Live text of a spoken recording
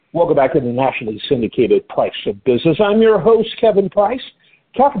Welcome back to the nationally syndicated Price of Business. I'm your host, Kevin Price,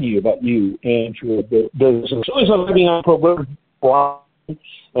 talking to you about you and your business. Always having on program Brian,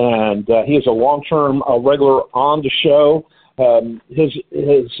 and he is a long-term regular on the show. His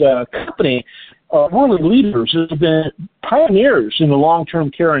company, really leaders, have been pioneers in the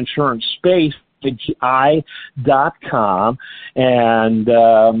long-term care insurance space, GI.com, and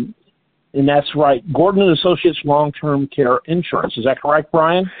that's right, Gordon & Associates Long-Term Care Insurance. Is that correct,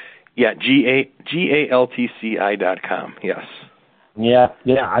 Brian? Yeah, GALTCI.com, yes. Yeah,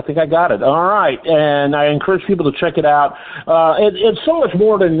 I think I got it. All right, and I encourage people to check it out. It's so much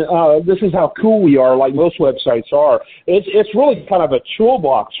more than this is how cool we are, like most websites are. It's really kind of a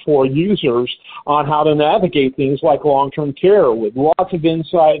toolbox for users on how to navigate things like long-term care with lots of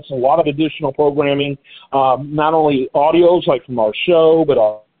insights, a lot of additional programming, not only audios like from our show, but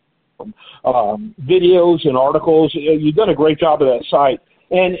videos and articles. You've done a great job of that site.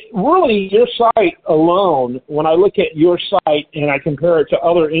 And really, your site alone, when I look at your site and I compare it to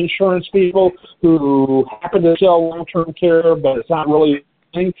other insurance people who happen to sell long-term care, but it's not really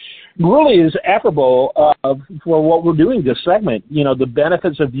is admirable for what we're doing this segment. You know, the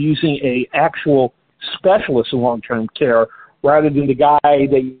benefits of using a actual specialist in long-term care rather than the guy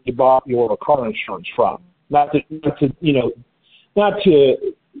that you bought your car insurance from. Not to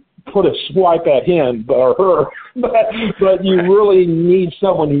put a swipe at him or her, but you really need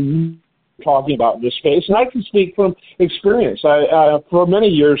someone who's talking about this space. And I can speak from experience. For many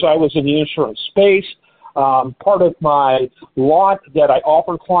years, I was in the insurance space. Part of my lot that I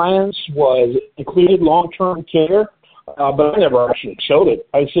offered clients was included long-term care, but I never actually showed it.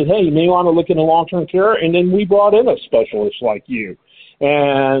 I said, hey, you may want to look into long-term care, and then we brought in a specialist like you.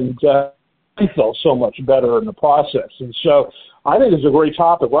 And I felt so much better in the process. And so I think it's a great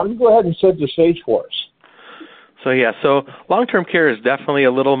topic. Why don't you go ahead and set the stage for us? So long-term care is definitely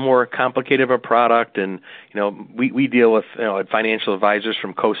a little more complicated of a product, and we deal with financial advisors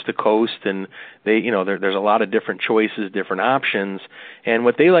from coast to coast, and they there's a lot of different choices, different options, and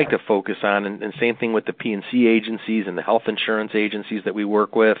what they like to focus on, and same thing with the P&C agencies and the health insurance agencies that we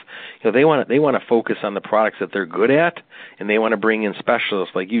work with, they want to focus on the products that they're good at, and they want to bring in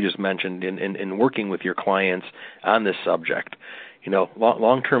specialists like you just mentioned in working with your clients on this subject.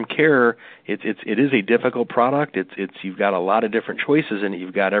 Long-term care, it is a difficult product. You've got a lot of different choices in it.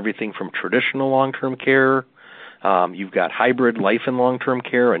 You've got everything from traditional long-term care. You've got hybrid life and long-term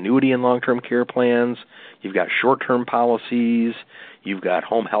care, annuity and long-term care plans. You've got short-term policies. You've got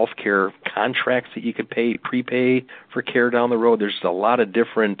home health care contracts that you could prepay for care down the road. There's a lot of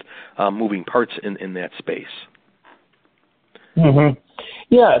different moving parts in that space. Mm-hmm.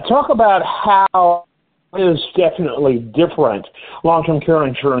 Yeah, talk about how is definitely different long-term care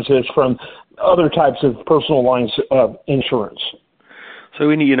insurance is from other types of personal lines of insurance. So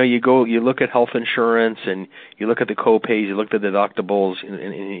when you look at health insurance and you look at the co-pays, you look at the deductibles,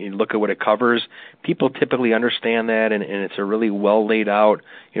 and you look at what it covers. People typically understand that, and it's a really well laid out,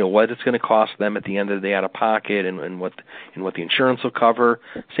 what it's going to cost them at the end of the day out of pocket, and what the insurance will cover.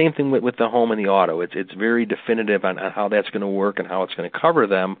 Same thing with the home and the auto. It's very definitive on how that's going to work and how it's going to cover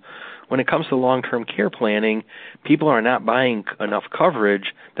them. When it comes to long-term care planning, people are not buying enough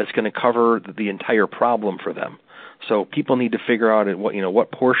coverage that's going to cover the entire problem for them. So people need to figure out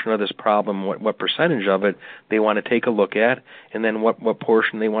what portion of this problem, what percentage of it they want to take a look at, and then what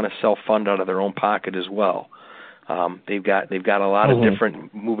portion they want to self-fund out of their own pocket as well. They've got a lot of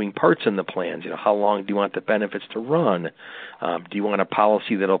different moving parts in the plans. How long do you want the benefits to run? Do you want a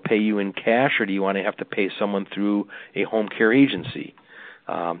policy that'll pay you in cash, or do you want to have to pay someone through a home care agency?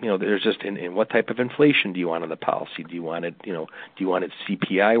 There's just in what type of inflation do you want on the policy? Do you want it, do you want it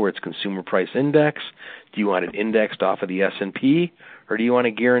CPI, where it's Consumer Price Index? Do you want it indexed off of the S&P, or do you want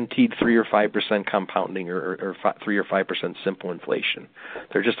a guaranteed 3 or 5% compounding, or 3 or 5% simple inflation?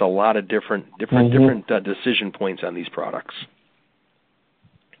 There's just a lot of different decision points on these products.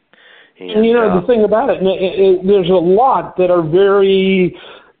 And the thing about it, there's a lot that are very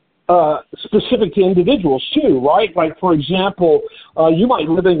specific to individuals too, right? Like, for example, you might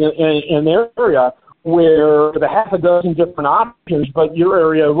live in an area where the half a dozen different options, but your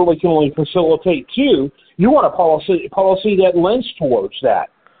area really can only facilitate 2. You want a policy that lends towards that.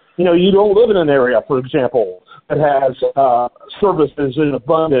 You don't live in an area, for example, that has services in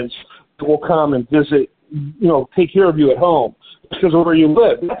abundance that will come and visit, take care of you at home because of where you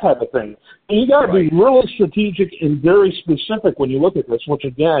live, that type of thing. And you got to be really strategic and very specific when you look at this, which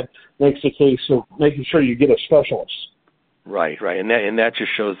again makes the case of making sure you get a specialist. Right, and that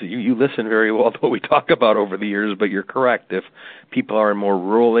just shows that you listen very well to what we talk about over the years. But you're correct. If people are in more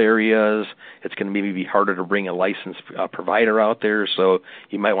rural areas, it's going to maybe be harder to bring a licensed provider out there. So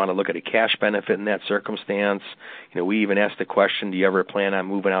you might want to look at a cash benefit in that circumstance. We even asked the question: do you ever plan on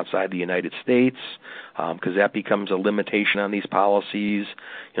moving outside the United States? Because that becomes a limitation on these policies.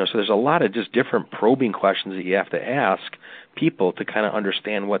 So there's a lot of just different probing questions that you have to ask people to kind of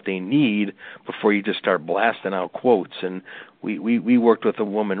understand what they need before you just start blasting out quotes. And we worked with a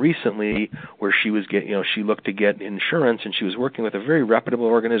woman recently where she was she looked to get insurance, and she was working with a very reputable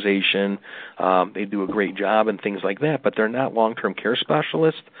organization. They do a great job and things like that, but they're not long-term care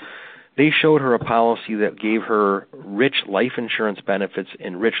specialists. They showed her a policy that gave her rich life insurance benefits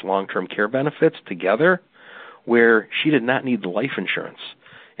and rich long-term care benefits together, where she did not need the life insurance.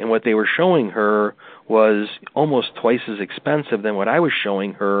 And what they were showing her was almost twice as expensive than what I was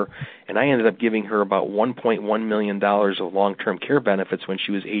showing her, and I ended up giving her about $1.1 million of long-term care benefits when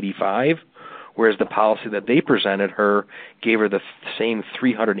she was 85, whereas the policy that they presented her gave her the same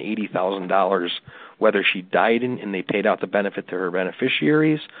 $380,000, whether she died and they paid out the benefit to her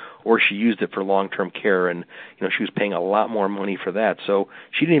beneficiaries, or she used it for long-term care, and she was paying a lot more money for that. So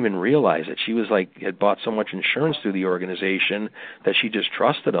she didn't even realize it. She was had bought so much insurance through the organization that she just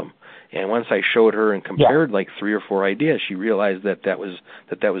trusted them. And once I showed her and compared 3 or 4 ideas, she realized that was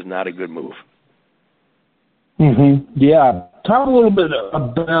not a good move. Mm-hmm. Yeah. Talk a little bit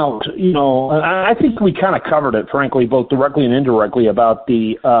about, I think we kind of covered it, frankly, both directly and indirectly, about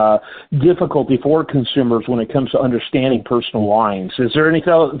the difficulty for consumers when it comes to understanding personal lines. Is there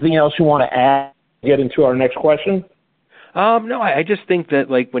anything else you want to add to get into our next question? No, I just think that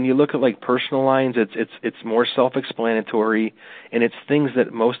when you look at personal lines, it's more self-explanatory, and it's things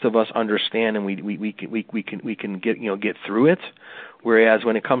that most of us understand, and we can get through it. Whereas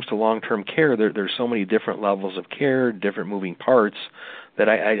when it comes to long-term care, there's so many different levels of care, different moving parts, that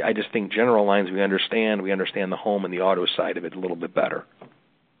I just think general lines we understand the home and the auto side of it a little bit better.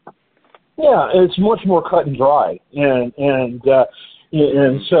 Yeah, it's much more cut and dry, and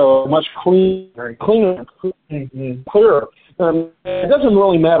so much cleaner and clearer. It doesn't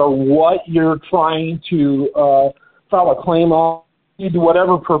really matter what you're trying to file a claim on.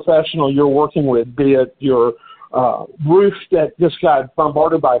 Whatever professional you're working with, be it your roof that just got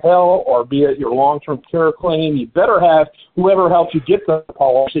bombarded by hail, or be it your long-term care claim, you better have whoever helps you get the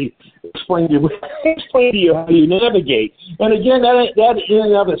policy explain to you how you navigate. And again, that in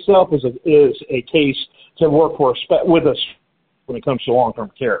and of itself is a case to work with us when it comes to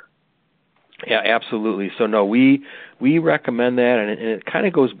long-term care. Yeah, absolutely. So no, we recommend that, and it kind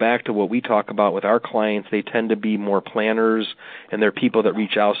of goes back to what we talk about with our clients. They tend to be more planners, and they're people that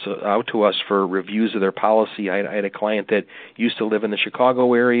reach out to us for reviews of their policy. I had a client that used to live in the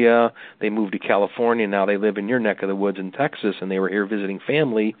Chicago area. They moved to California. Now they live in your neck of the woods in Texas, and they were here visiting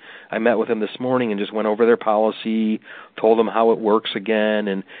family. I met with them this morning and just went over their policy, told them how it works again,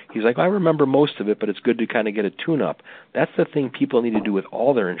 and he's like, I remember most of it, but it's good to kind of get a tune-up. That's the thing people need to do with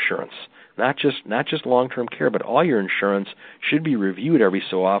all their insurance. Not just long-term care, but all your insurance should be reviewed every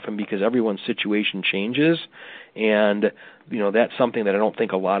so often, because everyone's situation changes, and that's something that I don't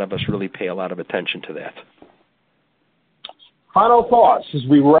think a lot of us really pay a lot of attention to that. Final thoughts as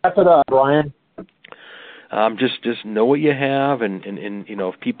we wrap it up, Brian. Just know what you have, and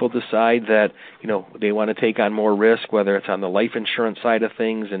if people decide that they want to take on more risk, whether it's on the life insurance side of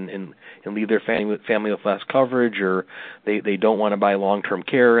things and leave their family with less coverage, or they don't want to buy long-term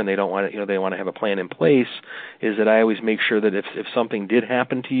care and they don't want to they want to have a plan in place, is that I always make sure that if something did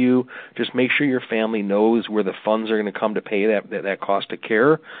happen to you, just make sure your family knows where the funds are going to come to pay that cost of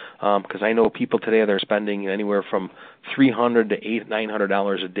care, because I know people today that are spending anywhere from $300 to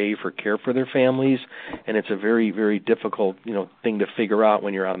 $900 a day for care for their families, and it's a very, very difficult thing to figure out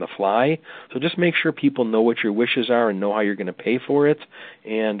when you're on the fly. So just make sure people know what your wishes are and know how you're going to pay for it,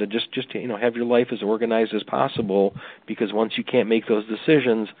 and just have your life as organized as possible, because once you can't make those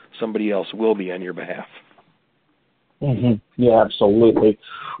decisions, somebody else will be on your behalf. Mm-hmm. Yeah, absolutely.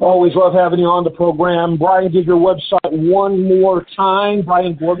 Always love having you on the program. Brian, give your website one more time.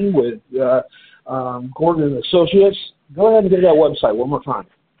 Brian Gordon with Gordon & Associates. Go ahead and give that website one more time.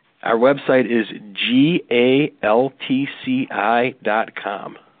 Our website is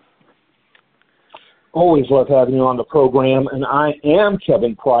galtci.com. Always love having you on the program, and I am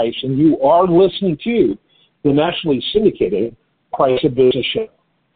Kevin Price, and you are listening to the nationally syndicated Price of Business Show.